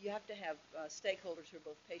 Now, you have to have stakeholders who are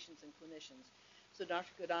both patients and clinicians. So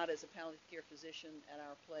Dr. Kodada is a palliative care physician at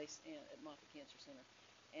our place and at Moffitt Cancer Center,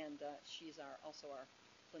 and she's also our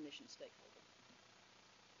clinician stakeholder.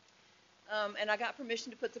 And I got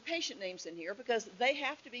permission to put the patient names in here because they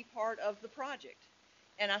have to be part of the project.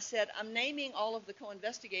 And I said, I'm naming all of the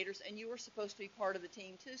co-investigators, and you were supposed to be part of the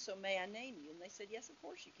team too, so may I name you? And they said, yes, of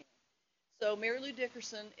course you can. So Mary Lou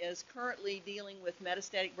Dickerson is currently dealing with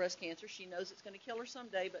metastatic breast cancer. She knows it's going to kill her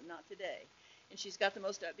someday, but not today. And she's got the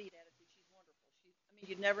most upbeat attitude. She's wonderful. I mean,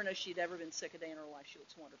 you'd never know she'd ever been sick a day in her life. She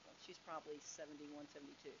looks wonderful. She's probably 71,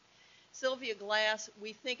 72. Sylvia Glass,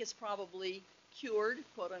 we think is probably cured,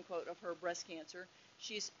 quote unquote, of her breast cancer.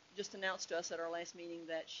 She's just announced to us at our last meeting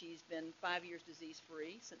that she's been 5 years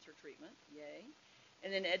disease-free since her treatment. Yay.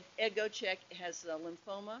 And then Ed Gochek has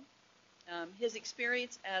lymphoma. His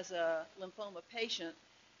experience as a lymphoma patient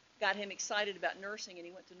got him excited about nursing, and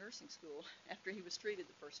he went to nursing school after he was treated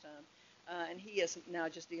the first time. And he is now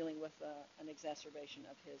just dealing with an exacerbation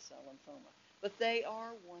of his lymphoma. But they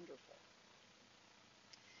are wonderful.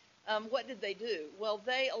 What did they do? Well,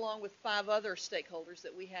 they, along with 5 other stakeholders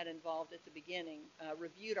that we had involved at the beginning,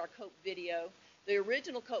 reviewed our COPE video. The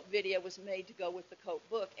original COPE video was made to go with the COPE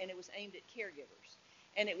book, and it was aimed at caregivers.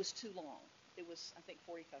 And it was too long. It was, I think,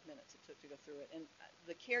 45 minutes it took to go through it. And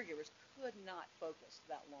the caregivers could not focus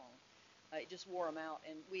that long. It just wore them out,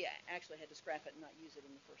 and we actually had to scrap it and not use it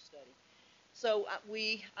in the first study. So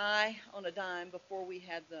I, on a dime, before we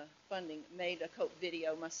had the funding, made a COPE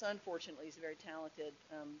video. My son, fortunately, is a very talented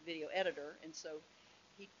video editor, and so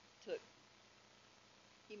he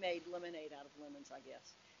made lemonade out of lemons, I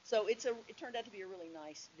guess. So it turned out to be a really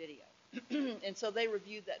nice video. And so they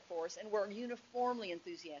reviewed that for us, and were uniformly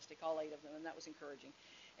enthusiastic, all 8 of them, and that was encouraging.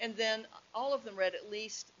 And then all of them read at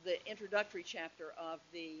least the introductory chapter of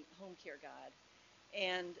the home care guide.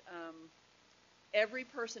 And every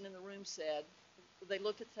person in the room said, they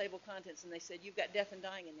looked at the table of contents and they said, you've got death and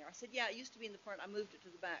dying in there. I said, yeah, it used to be in the front. I moved it to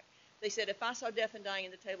the back. They said, if I saw death and dying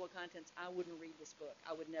in the table of contents, I wouldn't read this book.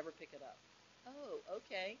 I would never pick it up. Oh,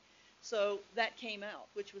 okay. So that came out,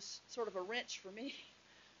 which was sort of a wrench for me.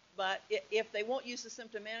 But if they won't use the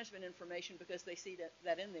symptom management information because they see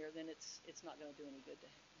that in there, then it's not going to do any good to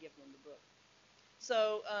give them the book.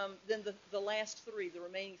 So then the last 3, the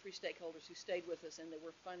remaining 3 stakeholders who stayed with us, and they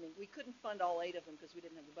were funding. We couldn't fund all 8 of them because we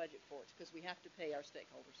didn't have the budget for it, because we have to pay our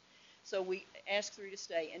stakeholders. So we asked 3 to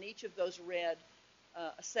stay, and each of those read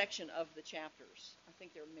a section of the chapters. I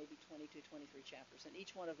think there were maybe 22, 23 chapters, and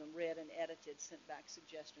each one of them read and edited, sent back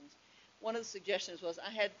suggestions. One of the suggestions was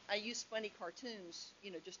I used funny cartoons,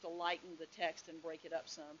 just to lighten the text and break it up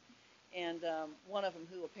some. And one of them,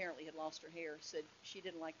 who apparently had lost her hair, said she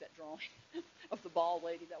didn't like that drawing of the bald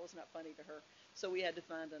lady. That was not funny to her. So we had to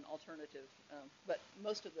find an alternative. But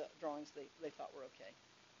most of the drawings they thought were okay.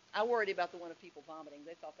 I worried about the one of people vomiting.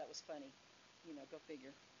 They thought that was funny. Go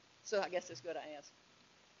figure. So I guess it's good I asked.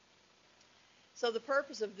 So the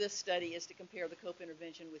purpose of this study is to compare the COPE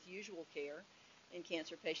intervention with usual care. in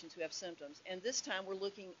cancer patients who have symptoms. And this time we're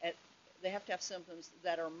looking at, they have to have symptoms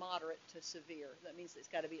that are moderate to severe. That means it's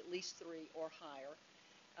got to be at least 3 or higher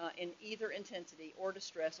in either intensity or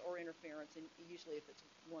distress or interference. And usually if it's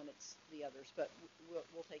one, it's the others, but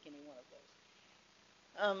we'll take any one of those.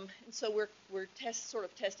 And so we're sort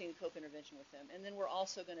of testing the COPE intervention with them. And then we're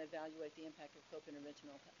also going to evaluate the impact of COPE intervention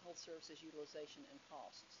on health services utilization and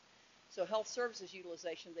costs. So health services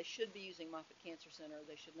utilization, they should be using Moffitt Cancer Center.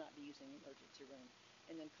 They should not be using the emergency room.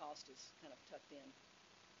 And then cost is kind of tucked in,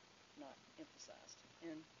 not emphasized.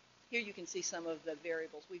 And here you can see some of the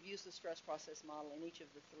variables. We've used the stress process model in each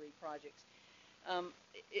of the 3 projects.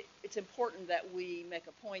 It's important that we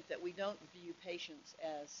make a point that we don't view patients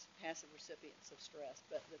as passive recipients of stress,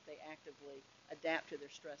 but that they actively adapt to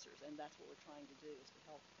their stressors, and that's what we're trying to do, is to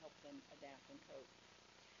help them adapt and cope.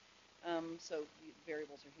 So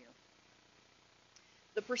variables are here.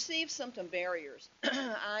 The perceived symptom barriers,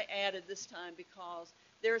 I added this time because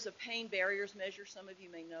there's a pain barriers measure. Some of you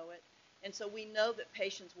may know it. And so we know that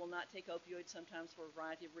patients will not take opioids sometimes for a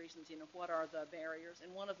variety of reasons. You know, what are the barriers?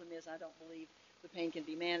 And one of them is, I don't believe the pain can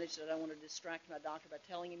be managed. I don't want to distract my doctor by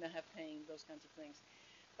telling him I have pain, those kinds of things.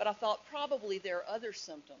 But I thought probably there are other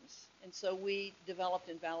symptoms. And so we developed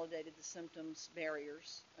and validated the symptoms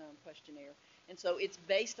barriers questionnaire. And so it's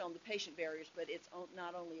based on the patient barriers, but it's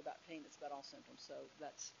not only about pain, it's about all symptoms. So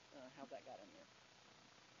that's how that got in there.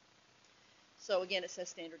 So again, it says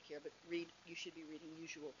standard care, but you should be reading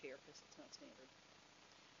usual care because it's not standard.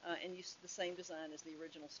 And use the same design as the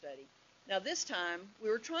original study. Now this time, we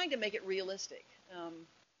were trying to make it realistic.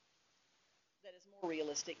 That is more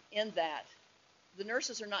realistic in that the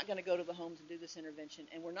nurses are not going to go to the homes and do this intervention,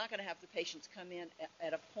 and we're not going to have the patients come in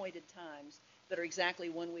at appointed times that are exactly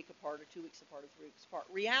 1 week apart or 2 weeks apart or 3 weeks apart.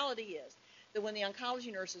 Reality is that when the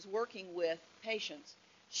oncology nurse is working with patients,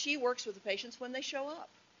 she works with the patients when they show up.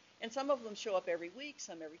 And some of them show up every week,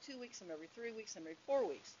 some every 2 weeks, some every 3 weeks, some every 4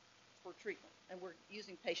 weeks for treatment. And we're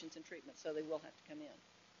using patients in treatment, so they will have to come in.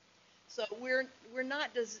 So we're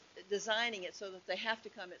not designing it so that they have to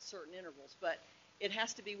come at certain intervals, but it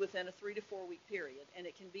has to be within a 3 to 4 week period, and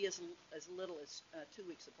it can be as little as 2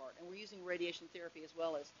 weeks apart. And we're using radiation therapy as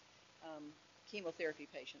well as chemotherapy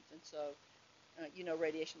patients. And so,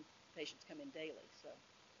 radiation patients come in daily.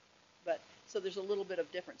 So there's a little bit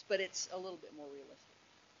of difference, but it's a little bit more realistic.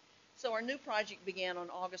 So our new project began on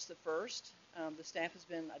August the 1st. The staff has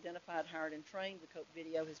been identified, hired, and trained. The COPE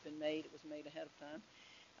video has been made. It was made ahead of time.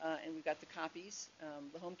 And we've got the copies.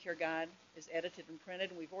 The home care guide is edited and printed.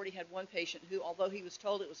 And we've already had one patient who, although he was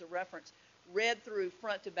told it was a reference, read through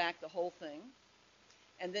front to back the whole thing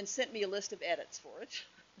and then sent me a list of edits for it.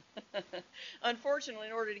 Unfortunately,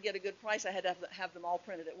 in order to get a good price, I had to have them all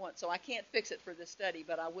printed at once. So I can't fix it for this study,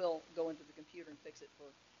 but I will go into the computer and fix it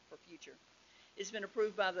for future. It's been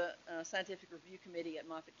approved by the Scientific Review Committee at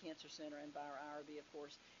Moffitt Cancer Center and by our IRB, of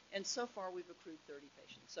course. And so far, we've accrued 30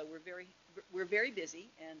 patients. So we're very busy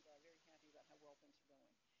and very happy about how well things are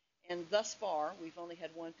going. And thus far, we've only had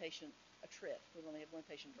one patient trip. We've only had one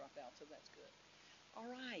patient drop out, so that's good. All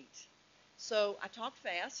right. So I talked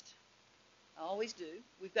fast. I always do.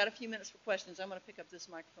 We've got a few minutes for questions. I'm going to pick up this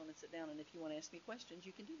microphone and sit down, and if you want to ask me questions,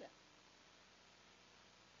 you can do that.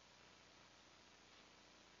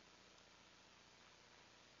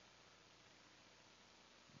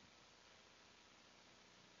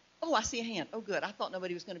 Oh, I see a hand. Oh, good. I thought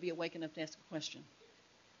nobody was going to be awake enough to ask a question.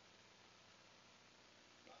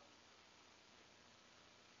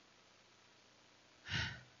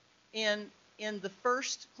 In the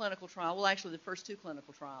first clinical trial, well, actually the first 2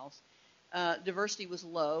 clinical trials, diversity was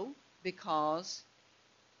low because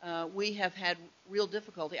we have had real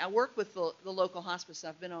difficulty. I work with the local hospice.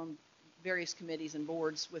 I've been on various committees and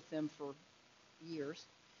boards with them for years,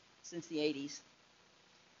 since the 80s.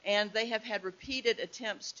 And they have had repeated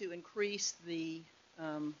attempts to increase the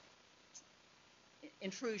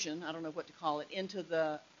intrusion, I don't know what to call it, into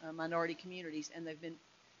the minority communities, and they've been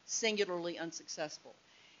singularly unsuccessful.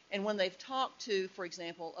 And when they've talked to, for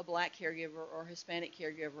example, a black caregiver or Hispanic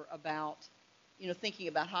caregiver about, thinking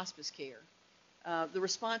about hospice care, the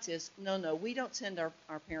response is, no, we don't send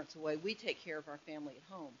our parents away. We take care of our family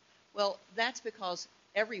at home. Well, that's because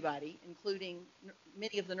everybody, including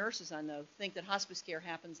many of the nurses I know, think that hospice care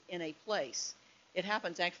happens in a place. It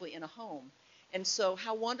happens actually in a home. And so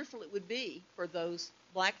how wonderful it would be for those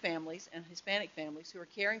black families and Hispanic families who are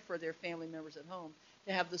caring for their family members at home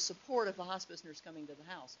to have the support of the hospice nurse coming to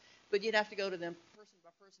the house. But you'd have to go to them person by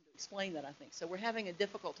person to explain that, I think. So we're having a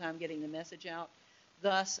difficult time getting the message out.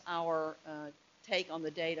 Thus, our take on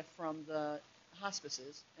the data from the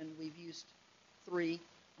hospices, and we've used 3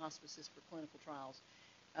 hospices for clinical trials,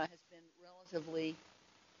 has been relatively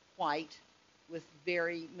white, with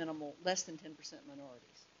very minimal, less than 10%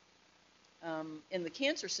 minorities. In the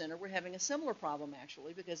cancer center, we're having a similar problem,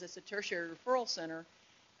 actually, because it's a tertiary referral center,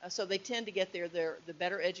 so they tend to get there. They're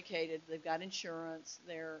better educated. They've got insurance.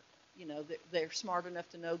 They're smart enough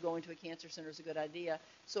to know going to a cancer center is a good idea.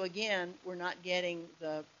 So again, we're not getting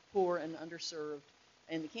the poor and underserved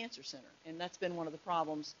in the cancer center, and that's been one of the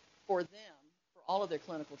problems for them for all of their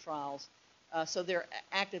clinical trials. So they're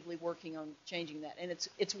actively working on changing that, and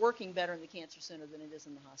it's working better in the cancer center than it is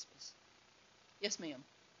in the hospice. Yes, ma'am.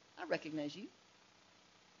 I recognize you.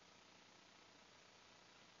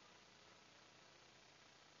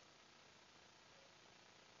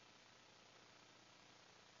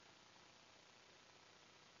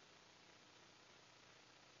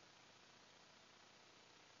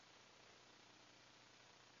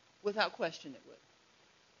 Without question, it would.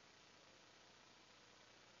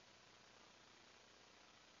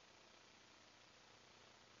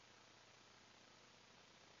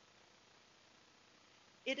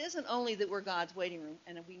 It isn't only that we're God's waiting room,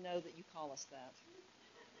 and we know that you call us that.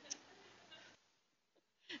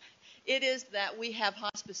 It is that we have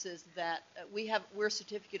hospices that we're a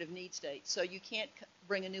certificate of need state, so you can't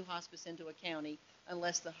bring a new hospice into a county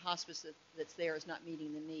unless the hospice that's there is not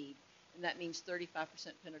meeting the need, and that means 35%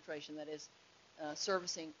 penetration. That is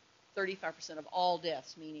servicing 35% of all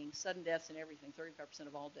deaths, meaning sudden deaths and everything, 35%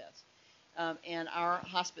 of all deaths. And our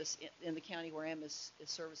hospice in the county where I am is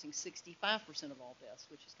servicing 65% of all deaths,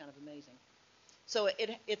 which is kind of amazing. So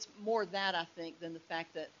it's more that, I think, than the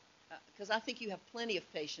fact that, because I think you have plenty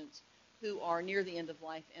of patients who are near the end of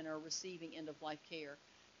life and are receiving end-of-life care.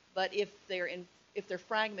 But if they're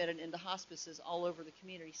fragmented into hospices all over the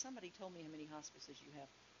community, somebody told me how many hospices you have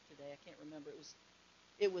today. I can't remember.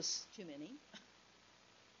 It was too many.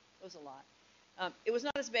 It was a lot. It was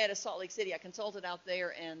not as bad as Salt Lake City. I consulted out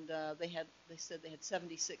there, and they said they had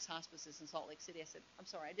 76 hospices in Salt Lake City. I said, I'm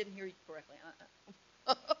sorry, I didn't hear you correctly.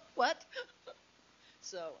 What?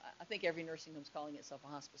 So I think every nursing home is calling itself a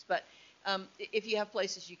hospice. But if you have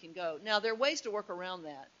places you can go. Now, there are ways to work around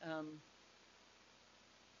that. I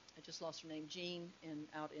just lost her name, Jean,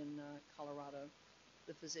 out in Colorado,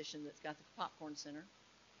 the physician that's got the Popcorn Center.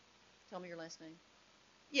 Tell me your last name.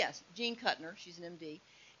 Yes, Jean Kuttner. She's an MD.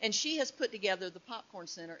 And she has put together the Popcorn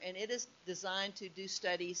Center, and it is designed to do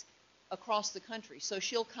studies across the country. So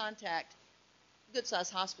she'll contact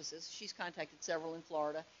good-sized hospices. She's contacted several in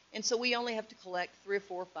Florida. And so we only have to collect 3 or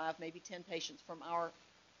 4 or 5, maybe 10 patients from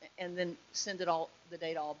and then send the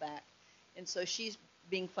data all back. And so she's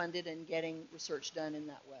being funded and getting research done in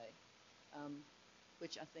that way,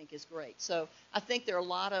 which I think is great. So I think there are a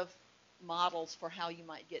lot of models for how you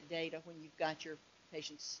might get data when you've got your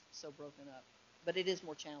patients so broken up. But it is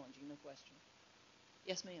more challenging, no question.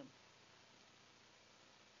 Yes, ma'am.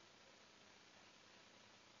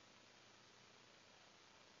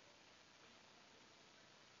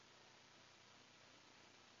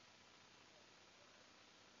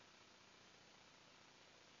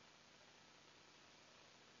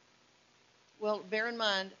 Well, bear in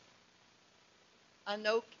mind, I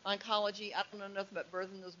know oncology. I don't know nothing about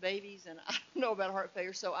birthing those babies, and I don't know about heart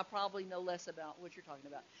failure, so I probably know less about what you're talking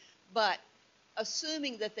about. But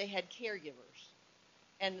assuming that they had caregivers,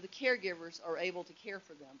 and the caregivers are able to care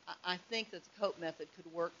for them, I think that the COPE method could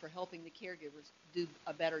work for helping the caregivers do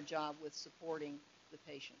a better job with supporting the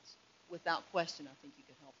patients. Without question, I think you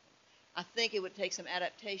could help them. I think it would take some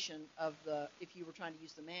adaptation of if you were trying to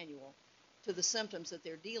use the manual, to the symptoms that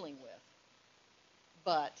they're dealing with.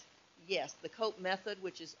 But yes, the COPE method,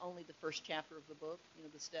 which is only the first chapter of the book,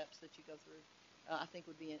 the steps that you go through, I think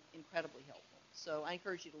would be incredibly helpful. So I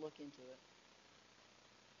encourage you to look into it.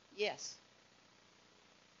 Yes.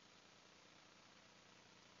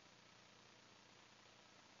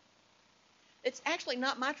 It's actually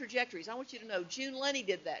not my trajectories. I want you to know June Lenny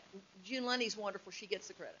did that. June Lenny's wonderful. She gets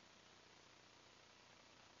the credit.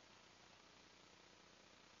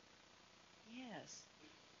 Yes.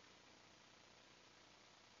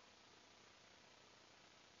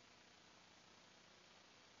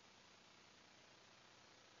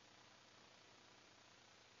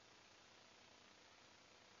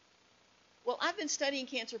 Well, I've been studying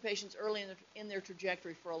cancer patients early in their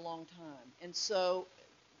trajectory for a long time. And so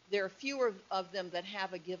there are fewer of them that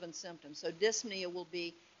have a given symptom. So dyspnea will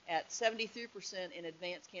be at 73% in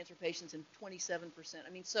advanced cancer patients and 27%.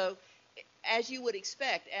 I mean, so as you would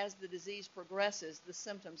expect, as the disease progresses, the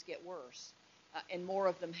symptoms get worse, and more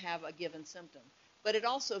of them have a given symptom. But it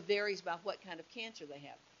also varies by what kind of cancer they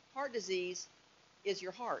have. Heart disease is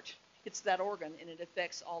your heart. It's that organ, and it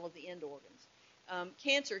affects all of the end organs.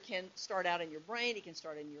 Cancer can start out in your brain, it can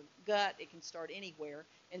start in your gut, it can start anywhere,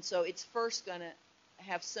 and so it's first going to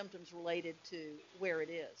have symptoms related to where it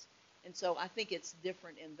is. And so I think it's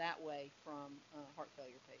different in that way from heart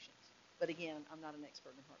failure patients. But again, I'm not an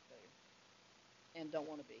expert in heart failure and don't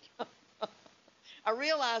want to be. I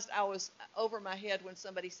realized I was over my head when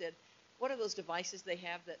somebody said, what are those devices they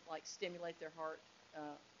have that like stimulate their heart?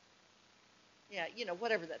 Yeah,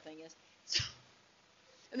 whatever that thing is. So,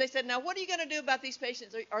 and they said, now what are you going to do about these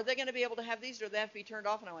patients? Are they going to be able to have these or do they have to be turned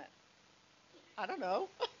off? And I went, I don't know.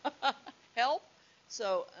 Help?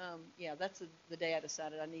 So, yeah, that's the day I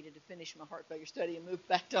decided I needed to finish my heart failure study and move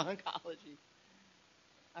back to oncology.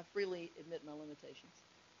 I freely admit my limitations.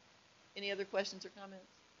 Any other questions or comments?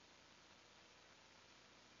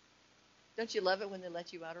 Don't you love it when they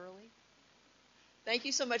let you out early? Thank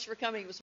you so much for coming. It was